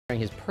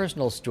His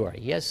personal story.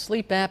 He has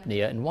sleep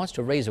apnea and wants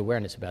to raise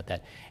awareness about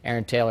that.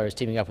 Aaron Taylor is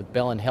teaming up with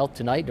Bellin Health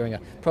tonight during a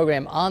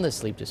program on the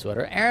sleep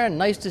disorder. Aaron,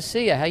 nice to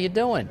see you. How you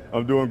doing?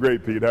 I'm doing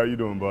great, Pete. How you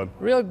doing, bud?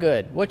 Real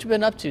good. What you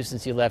been up to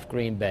since you left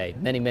Green Bay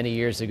many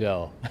years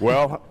ago?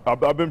 Well,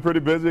 I've been pretty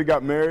busy.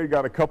 Got married,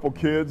 got a couple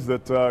kids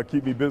that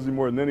keep me busy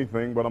more than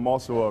anything, but I'm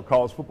also a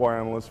college football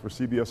analyst for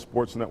CBS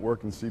Sports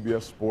Network and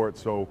CBS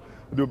Sports. So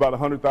I do about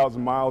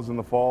 100,000 miles in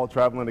the fall,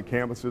 traveling to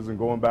campuses and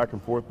going back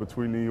and forth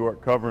between New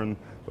York, covering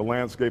the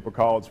landscape of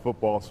college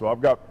football. So I've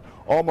got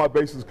all my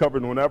bases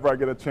covered, and whenever I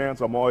get a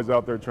chance, I'm always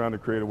out there trying to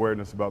create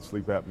awareness about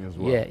sleep apnea as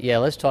well. Yeah,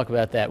 let's talk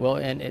about that. Well,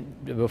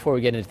 and before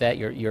we get into that,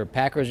 your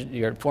Packers,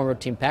 your former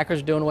team Packers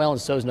are doing well,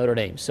 and so is Notre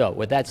Dame. So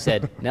with that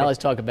said, now let's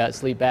talk about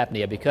sleep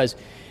apnea, because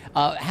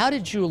how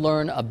did you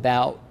learn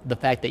about the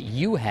fact that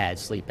you had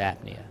sleep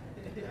apnea?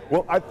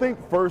 Well, I think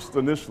first,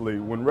 initially,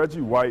 when Reggie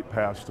White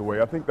passed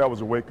away, I think that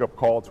was a wake-up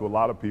call to a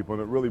lot of people,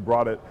 and it really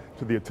brought it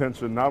to the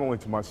attention, not only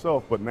to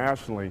myself, but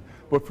nationally.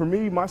 But for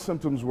me, my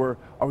symptoms were,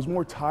 I was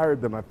more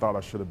tired than I thought I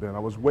should have been. I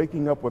was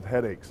waking up with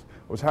headaches.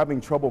 I was having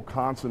trouble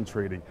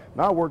concentrating.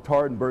 Now, I worked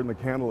hard and burned the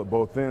candle at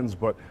both ends,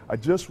 but I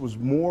just was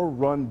more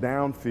run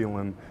down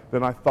feeling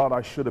than I thought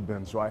I should have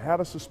been. So I had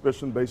a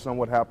suspicion based on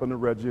what happened to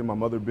Reggie and my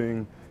mother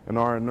being an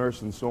RN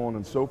nurse and so on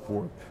and so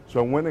forth. So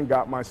I went and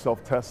got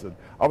myself tested.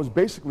 I was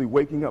basically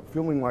waking up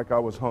feeling like I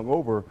was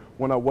hungover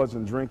when I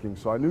wasn't drinking.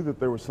 So I knew that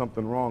there was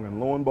something wrong, and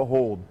lo and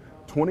behold,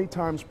 20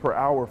 times per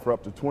hour for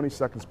up to 20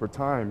 seconds per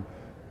time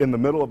in the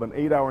middle of an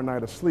 8-hour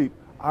night of sleep,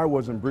 I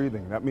wasn't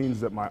breathing. That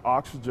means that my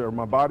oxygen, or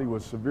my body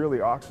was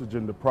severely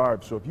oxygen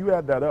deprived. So if you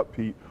add that up,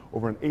 Pete,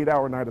 over an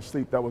 8-hour night of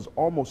sleep, that was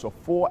almost a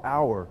full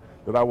hour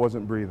that I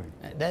wasn't breathing.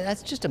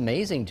 That's just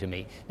amazing to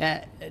me.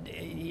 Now,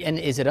 and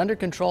is it under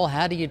control?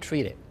 How do you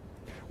treat it?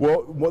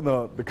 Well,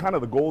 the kind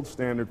of the gold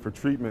standard for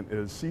treatment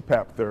is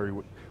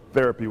CPAP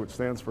therapy, which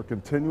stands for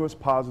continuous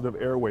positive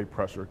airway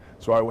pressure.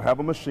 So I will have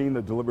a machine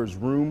that delivers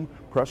room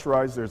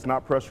pressurized, it's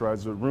not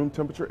pressurized, it's room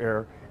temperature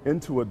air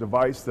into a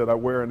device that I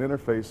wear an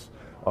interface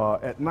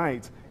at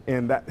night,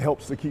 and that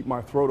helps to keep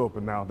my throat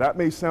open. Now, that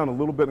may sound a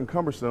little bit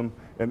cumbersome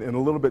and a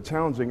little bit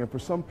challenging, and for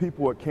some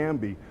people it can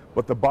be,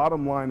 but the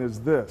bottom line is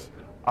this: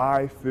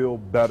 I feel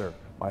better.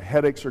 My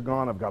headaches are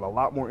gone. I've got a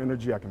lot more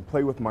energy. I can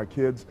play with my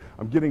kids.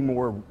 I'm getting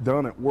more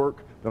done at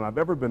work than I've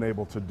ever been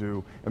able to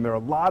do. And there are a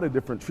lot of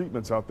different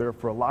treatments out there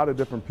for a lot of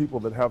different people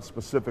that have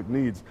specific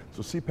needs.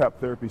 So CPAP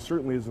therapy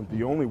certainly isn't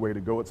the only way to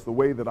go. It's the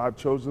way that I've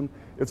chosen.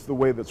 It's the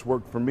way that's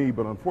worked for me.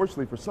 But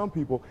unfortunately for some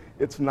people,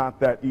 it's not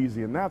that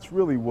easy. And that's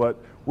really what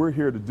we're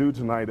here to do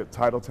tonight at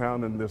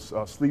Titletown in this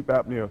sleep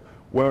apnea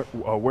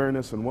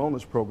awareness and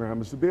wellness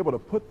program, is to be able to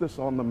put this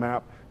on the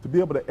map, to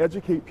be able to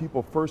educate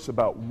people first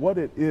about what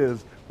it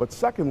is, but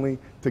secondly,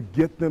 to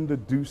get them to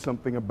do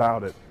something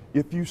about it.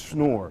 If you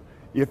snore,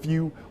 if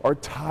you are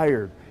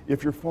tired,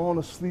 if you're falling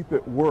asleep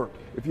at work,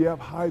 if you have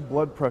high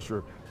blood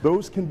pressure,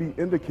 those can be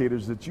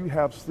indicators that you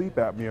have sleep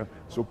apnea.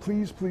 So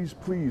please, please,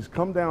 please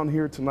come down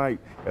here tonight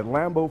at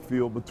Lambeau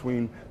Field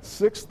between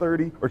 6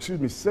 and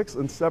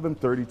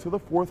 7:30 to the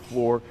 4th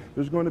floor.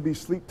 There's going to be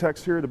sleep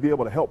techs here to be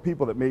able to help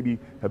people that maybe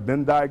have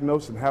been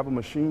diagnosed and have a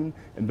machine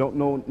and don't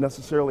know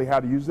necessarily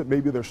how to use it.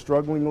 Maybe they're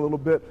struggling a little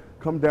bit.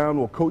 Come down,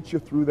 we'll coach you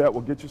through that.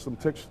 We'll get you some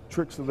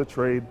tricks of the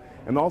trade.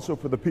 And also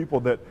for the people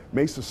that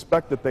may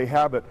suspect that they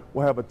have it,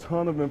 we'll have a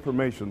ton of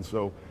information.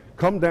 So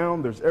come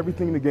down, there's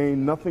everything to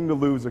gain, nothing to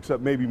lose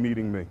except maybe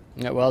meeting me.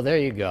 Yeah, well, there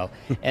you go.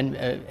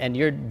 And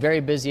you're very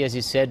busy, as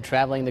you said,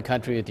 traveling the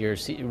country with your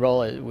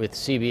role with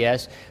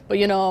CBS. But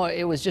you know,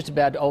 it was just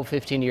about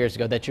 15 years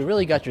ago that you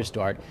really got your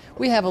start.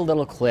 We have a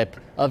little clip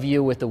of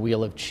you with the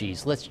Wheel of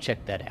Cheese. Let's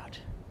check that out.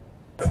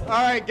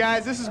 All right,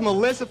 guys, this is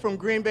Melissa from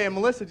Green Bay. And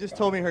Melissa just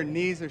told me her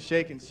knees are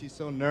shaking. She's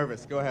so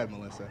nervous. Go ahead,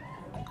 Melissa.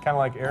 Kind of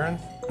like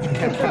Aaron's?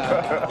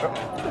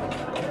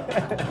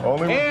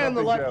 And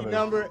the lucky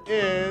number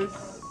is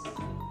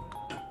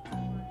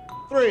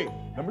 3.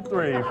 Number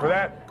 3. For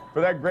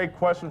that great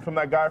question from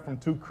that guy from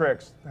Two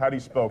Cricks, how do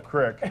you spell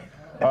crick?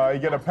 You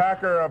get a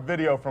Packer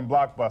video from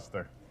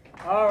Blockbuster.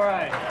 All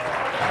right.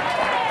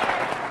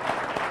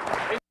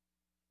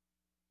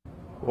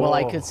 Well,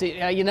 I could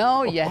see, you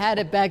know, you had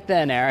it back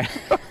then, Aaron.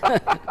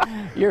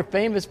 You're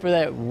famous for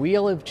that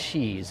Wheel of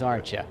Cheese,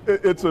 aren't you?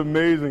 It's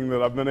amazing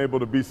that I've been able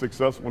to be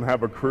successful and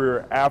have a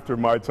career after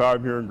my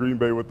time here in Green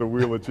Bay with the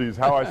Wheel of Cheese.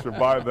 How I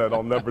survived that,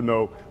 I'll never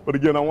know. But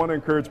again, I want to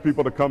encourage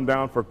people to come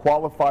down. For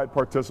qualified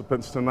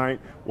participants tonight,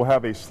 we'll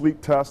have a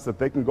sleep test that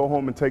they can go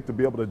home and take to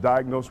be able to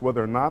diagnose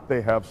whether or not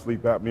they have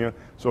sleep apnea.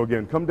 So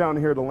again, come down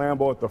here to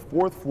Lambeau at the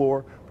 4th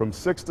floor from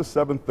 6 to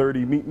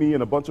 7:30. Meet me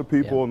and a bunch of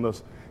people in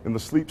the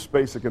sleep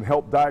space that can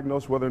help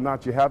diagnose whether or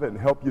not you have it and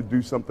help you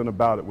do something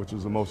about it, which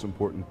is the most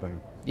important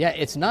thing. Yeah,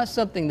 it's not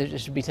something that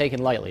should be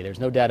taken lightly. There's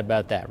no doubt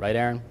about that, right,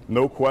 Aaron?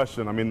 No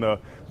question. I mean, the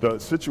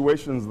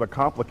situations, the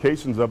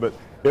complications of it,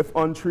 if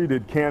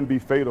untreated, can be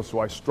fatal. So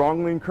I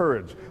strongly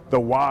encourage the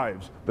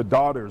wives, the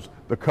daughters,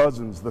 the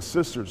cousins, the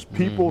sisters,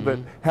 people that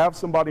have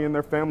somebody in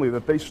their family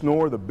that they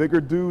snore, the bigger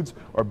dudes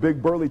or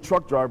big burly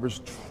truck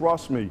drivers,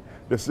 trust me,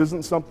 this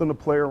isn't something to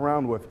play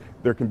around with.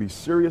 There can be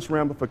serious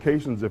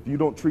ramifications if you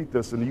don't treat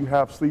this and you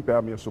have sleep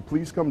apnea. So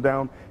please come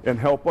down and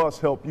help us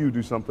help you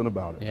do something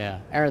about it. Yeah.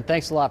 Aaron,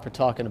 thanks a lot for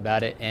talking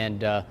about it.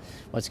 And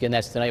once again,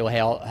 that's tonight.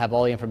 We'll have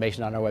all the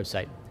information on our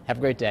website. Have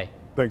a great day.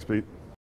 Thanks, Pete.